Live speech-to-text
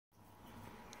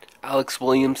Alex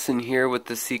Williamson here with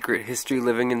The Secret History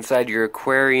Living Inside Your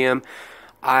Aquarium.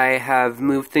 I have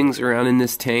moved things around in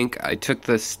this tank. I took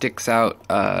the sticks out.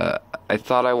 I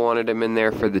thought I wanted them in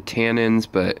there for the tannins,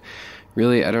 but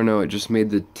really, I don't know, it just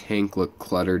made the tank look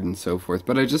cluttered and so forth.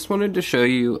 But I just wanted to show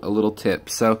you a little tip.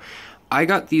 So, I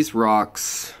got these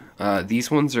rocks. These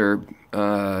ones are,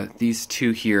 these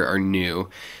two here are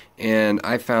new. And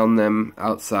I found them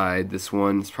outside. This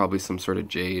one's probably some sort of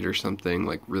jade or something,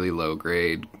 like really low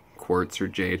grade quartz or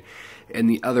jade. And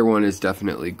the other one is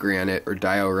definitely granite or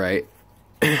diorite.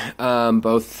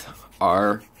 Both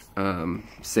are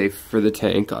safe for the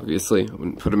tank, obviously. I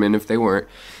wouldn't put them in if they weren't.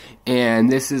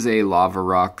 And this is a lava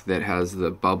rock that has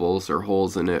the bubbles or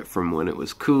holes in it from when it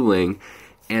was cooling.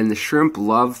 And the shrimp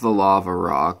love the lava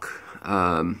rock.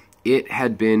 It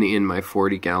had been in my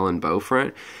 40-gallon bow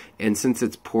front, and since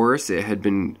it's porous, it had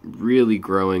been really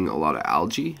growing a lot of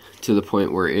algae to the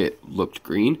point where it looked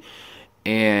green,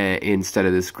 and instead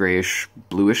of this grayish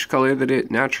bluish color that it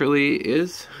naturally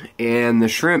is. And the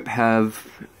shrimp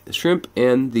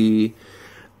and the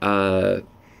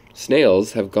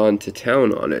snails have gone to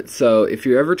town on it. So if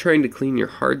you're ever trying to clean your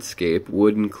hardscape,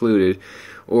 wood included,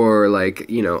 or like,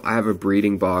 you know, I have a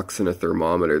breeding box and a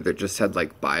thermometer that just had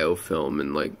like biofilm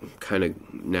and like kind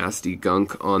of nasty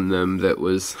gunk on them that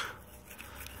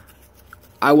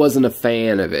I wasn't a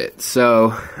fan of it.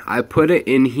 So I put it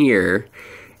in here,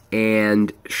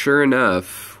 and sure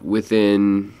enough,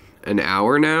 within an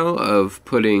hour now of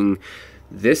putting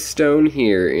this stone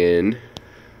here in,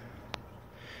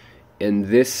 and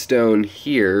this stone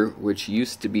here, which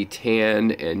used to be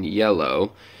tan and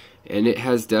yellow, and it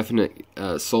has definite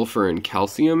sulfur and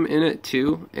calcium in it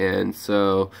too, and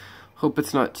so hope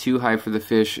it's not too high for the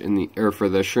fish for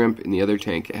the shrimp in the other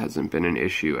tank. It hasn't been an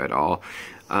issue at all.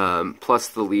 Plus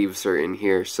the leaves are in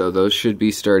here, so those should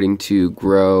be starting to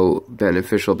grow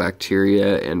beneficial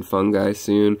bacteria and fungi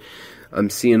soon. I'm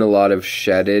seeing a lot of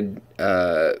shedded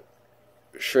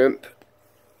shrimp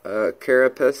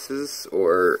carapaces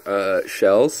or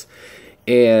shells.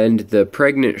 And the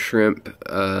pregnant shrimp,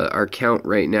 our count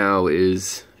right now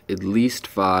is at least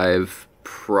 5,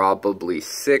 probably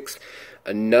 6.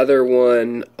 Another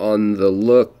one on the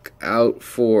lookout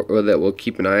for, or that we'll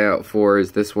keep an eye out for,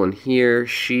 is this one here.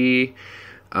 She,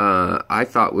 I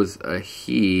thought was a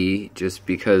he, just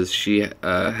because she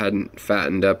hadn't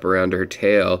fattened up around her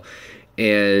tail.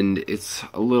 And it's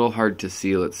a little hard to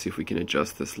see. Let's see if we can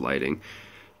adjust this lighting.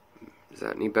 Is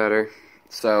that any better?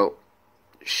 So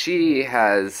she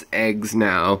has eggs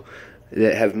now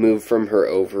that have moved from her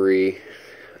ovary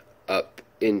up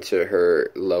into her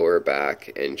lower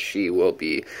back, and she will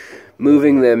be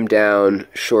moving them down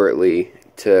shortly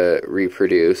to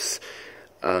reproduce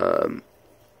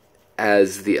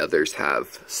as the others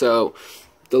have. So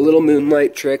the little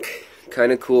moonlight trick,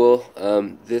 kind of cool.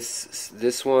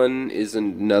 This one is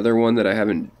another one that I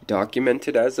haven't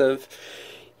documented as of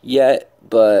yet,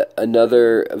 but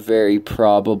another very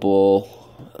probable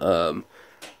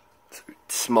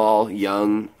small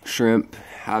young shrimp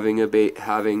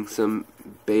having some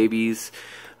babies.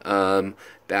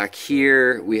 Back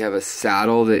here we have a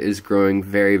saddle that is growing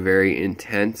very, very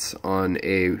intense on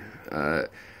a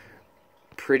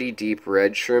pretty deep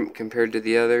red shrimp compared to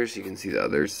the others. You can see the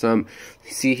others.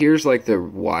 See, here's like the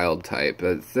wild type.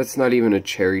 That's not even a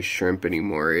cherry shrimp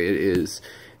anymore. It is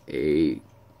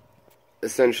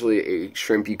essentially a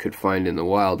shrimp you could find in the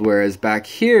wild. Whereas back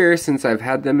here, since I've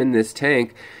had them in this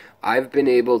tank, I've been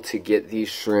able to get these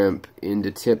shrimp into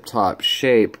tip-top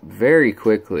shape very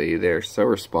quickly. They're so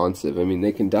responsive. I mean,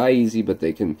 they can die easy, but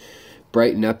they can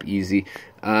brighten up easy.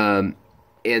 And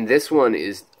this one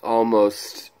is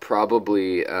almost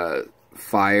probably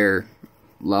fire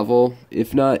level,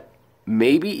 if not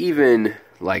maybe even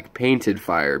like painted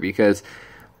fire, because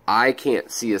I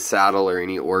can't see a saddle or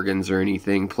any organs or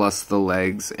anything, plus the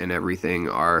legs and everything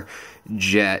are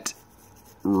jet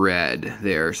red.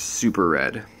 They are super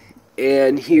red.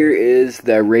 And here is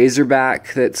the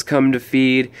razorback that's come to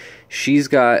feed. She's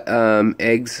got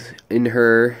eggs in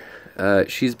her.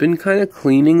 She's been kind of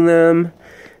cleaning them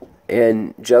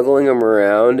and juggling them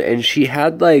around, and she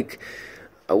had like,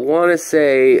 I want to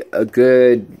say a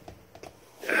good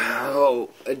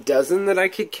a dozen that I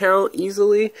could count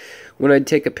easily when I'd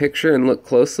take a picture and look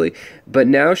closely. But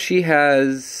now she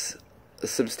has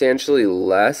substantially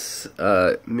less.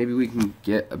 Maybe we can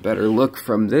get a better look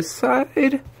from this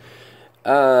side.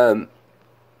 But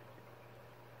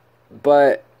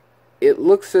it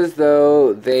looks as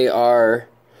though they are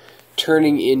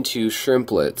turning into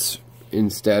shrimplets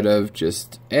instead of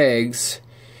just eggs.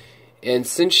 And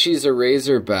since she's a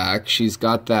razorback, she's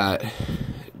got that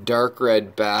dark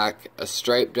red back, a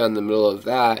stripe down the middle of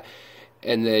that,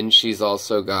 and then she's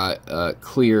also got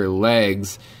clear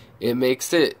legs. It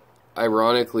makes it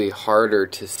ironically harder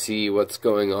to see what's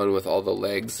going on with all the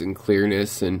legs and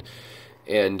clearness, and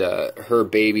her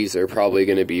babies are probably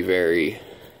going to be very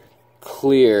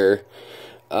clear.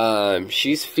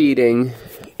 She's feeding,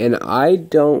 and I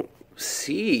don't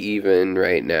see even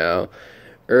right now.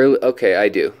 Okay, I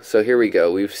do. So here we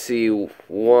go. We see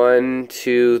 1,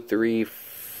 2, 3,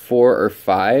 4 or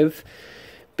 5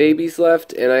 babies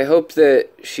left, and I hope that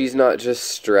she's not just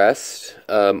stressed.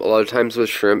 A lot of times with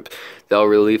shrimp, they'll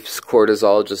release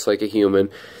cortisol just like a human.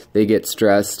 They get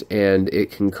stressed, and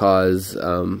it can cause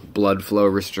blood flow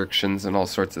restrictions and all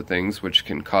sorts of things, which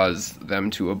can cause them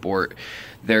to abort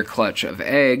their clutch of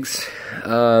eggs.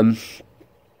 But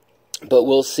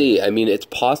we'll see. I mean, it's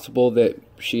possible that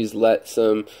she's let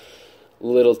some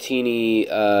little teeny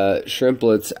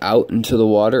shrimplets out into the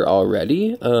water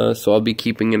already, so I'll be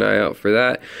keeping an eye out for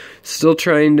that. Still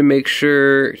trying to make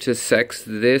sure to sex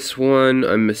this one.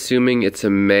 I'm assuming it's a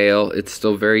male. It's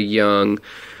still very young,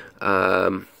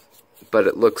 but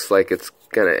it looks like it's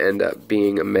gonna end up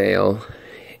being a male,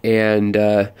 and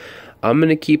I'm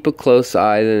gonna keep a close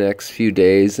eye the next few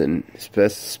days, and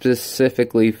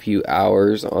specifically a few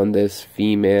hours on this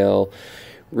female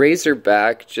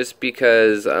razorback, just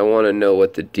because I want to know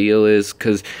what the deal is.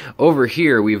 Because over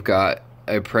here we've got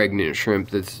a pregnant shrimp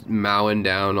that's mowing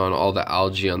down on all the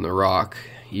algae on the rock.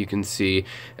 You can see,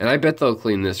 and I bet they'll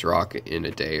clean this rock in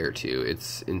a day or two.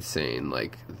 It's insane.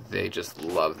 Like, they just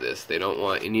love this. They don't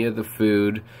want any of the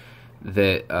food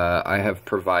that I have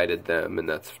provided them, and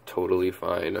that's totally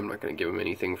fine. I'm not going to give them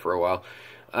anything for a while.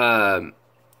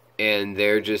 And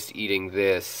they're just eating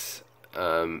this,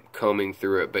 combing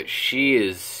through it. But she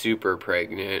is super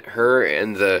pregnant. Her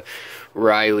and the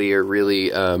Riley are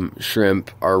really,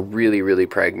 shrimp are really, really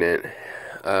pregnant.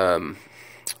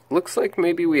 Looks like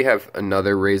maybe we have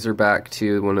another razorback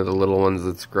too. One of the little ones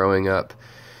that's growing up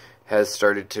has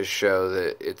started to show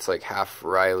that it's like half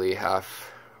Riley,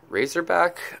 half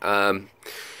razorback.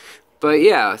 But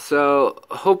yeah, so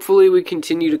hopefully we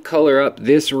continue to color up.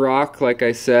 This rock, like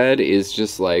I said, is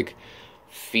just like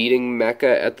feeding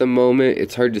Mecca at the moment.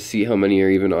 It's hard to see how many are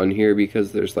even on here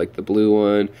because there's like the blue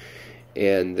one,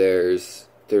 and there's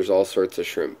all sorts of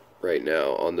shrimp right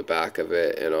now on the back of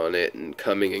it and on it and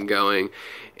coming and going,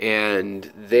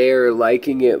 and they're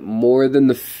liking it more than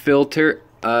the filter.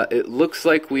 It looks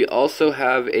like we also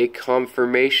have a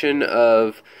confirmation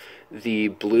of the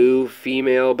blue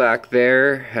female back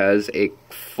there has a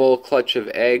full clutch of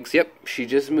eggs. Yep, she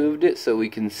just moved it so we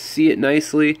can see it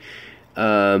nicely.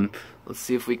 Let's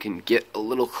see if we can get a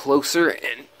little closer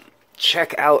and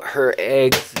check out her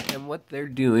eggs and what they're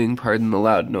doing. Pardon the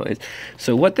loud noise.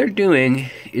 So what they're doing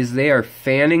is they are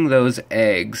fanning those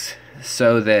eggs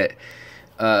so that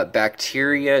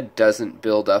bacteria doesn't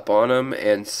build up on them,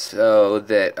 and so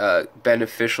that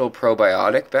beneficial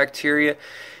probiotic bacteria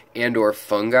and or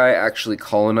fungi actually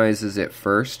colonizes it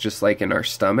first, just like in our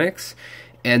stomachs,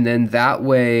 and then that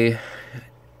way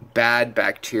bad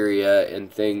bacteria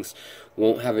and things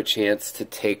won't have a chance to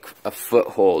take a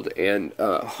foothold and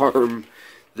harm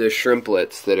the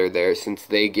shrimplets that are there, since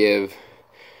they give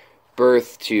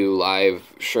birth to live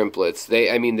shrimplets. They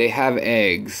have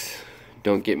eggs.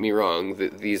 Don't get me wrong.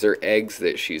 These are eggs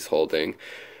that she's holding.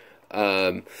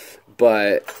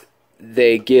 But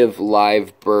they give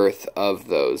live birth of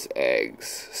those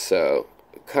eggs. So,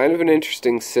 kind of an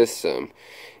interesting system.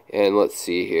 And let's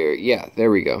see here. Yeah,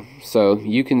 there we go. So,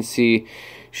 you can see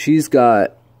she's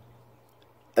got,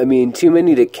 too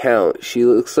many to count. It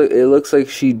looks like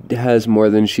she has more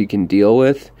than she can deal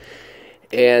with.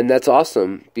 And that's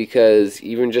awesome, because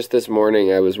even just this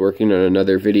morning I was working on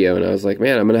another video and I was like,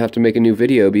 man, I'm going to have to make a new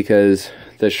video because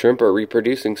the shrimp are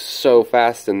reproducing so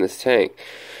fast in this tank.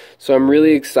 So I'm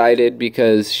really excited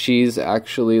because she's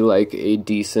actually like a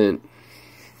decent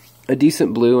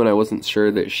blue, and I wasn't sure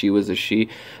that she was a she.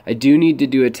 I do need to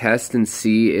do a test and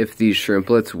see if these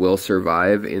shrimplets will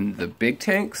survive in the big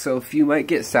tank. So a few might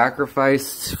get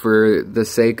sacrificed for the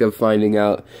sake of finding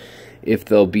out if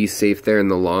they'll be safe there in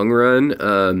the long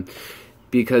run,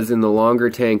 because in the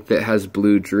longer tank that has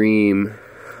Blue Dream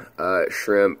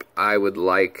shrimp, I would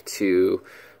like to,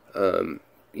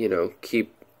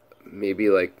 keep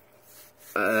maybe like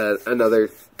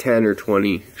another 10 or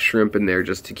 20 shrimp in there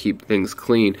just to keep things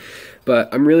clean.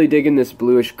 But I'm really digging this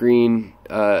bluish green,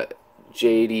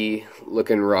 jadey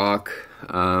looking rock,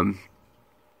 and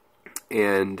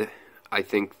I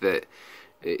think that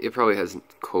it probably has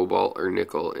cobalt or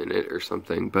nickel in it or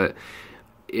something, but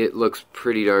it looks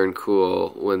pretty darn cool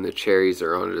when the cherries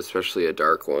are on it, especially a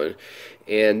dark one.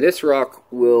 And this rock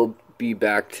will be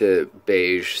back to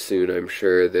beige soon, I'm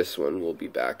sure. This one will be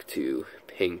back to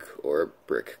pink or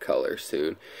brick color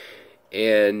soon.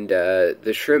 And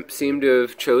the shrimp seem to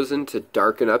have chosen to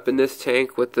darken up in this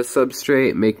tank with the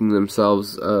substrate, making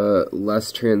themselves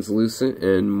less translucent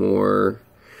and more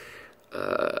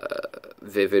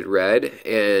vivid red.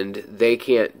 And they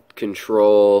can't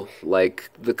control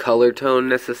like the color tone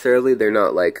necessarily. They're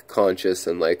not like conscious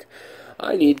and like,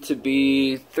 I need to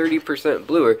be 30%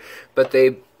 bluer, but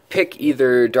they pick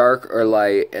either dark or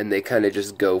light and they kind of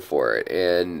just go for it.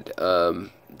 And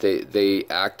they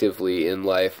actively in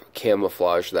life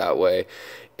camouflage that way,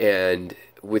 and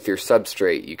with your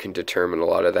substrate you can determine a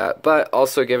lot of that. But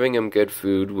also giving them good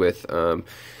food with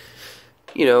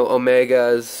you know,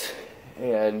 omegas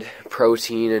and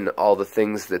protein and all the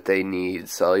things that they need,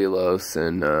 cellulose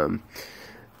and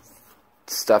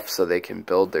stuff, so they can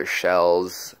build their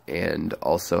shells and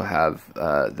also have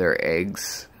their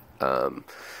eggs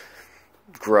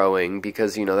growing,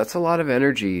 because you know that's a lot of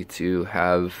energy to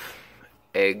have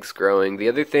eggs growing. The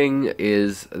other thing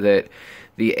is that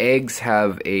the eggs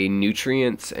have a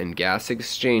nutrients and gas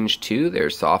exchange too. They're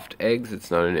soft eggs.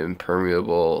 It's not an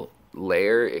impermeable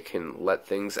layer. It can let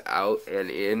things out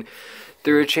and in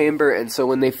through a chamber, and so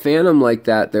when they fan them like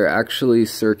that, they're actually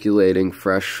circulating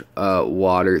fresh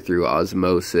water through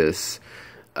osmosis,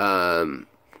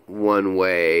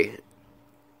 one-way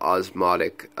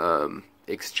osmotic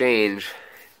exchange,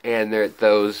 and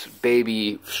those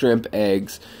baby shrimp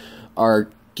eggs are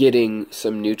getting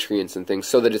some nutrients and things,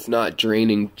 so that it's not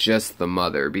draining just the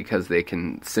mother, because they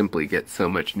can simply get so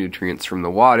much nutrients from the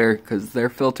water because they're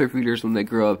filter feeders when they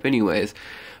grow up anyways.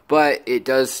 But it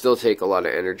does still take a lot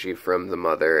of energy from the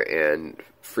mother, and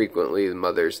frequently the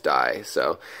mothers die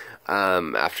so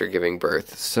after giving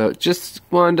birth. So just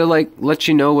wanted to like let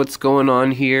you know what's going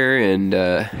on here and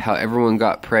how everyone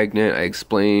got pregnant. I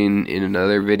explain in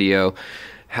another video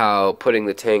how putting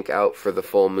the tank out for the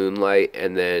full moonlight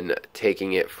and then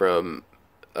taking it from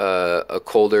a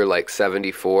colder like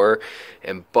 74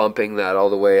 and bumping that all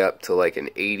the way up to like an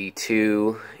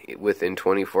 82 within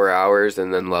 24 hours,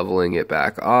 and then leveling it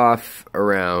back off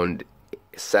around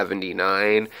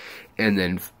 79, and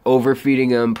then overfeeding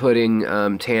them, putting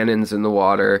tannins in the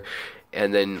water,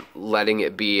 and then letting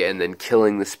it be, and then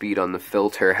killing the speed on the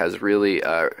filter has really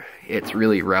it's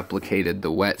really replicated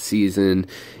the wet season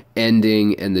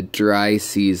ending and the dry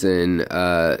season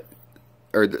the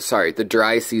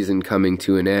dry season coming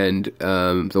to an end,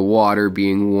 the water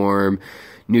being warm,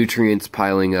 nutrients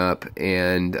piling up,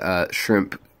 and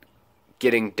shrimp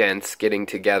getting dense, getting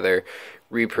together,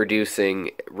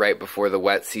 reproducing right before the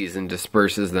wet season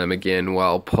disperses them again,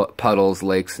 while puddles,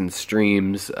 lakes, and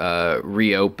streams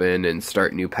reopen and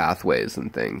start new pathways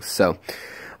and things. So,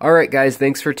 alright guys,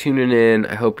 thanks for tuning in.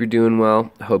 I hope you're doing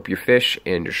well. I hope your fish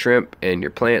and your shrimp and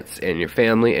your plants and your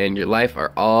family and your life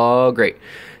are all great.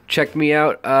 Check me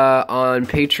out on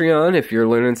Patreon if you're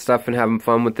learning stuff and having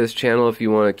fun with this channel. If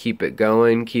you want to keep it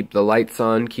going, keep the lights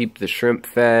on, keep the shrimp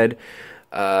fed,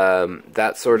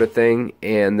 that sort of thing.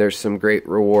 And there's some great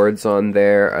rewards on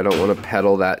there. I don't want to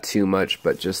peddle that too much,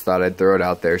 but just thought I'd throw it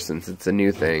out there since it's a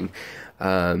new thing.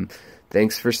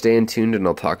 Thanks for staying tuned, and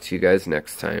I'll talk to you guys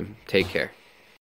next time. Take care.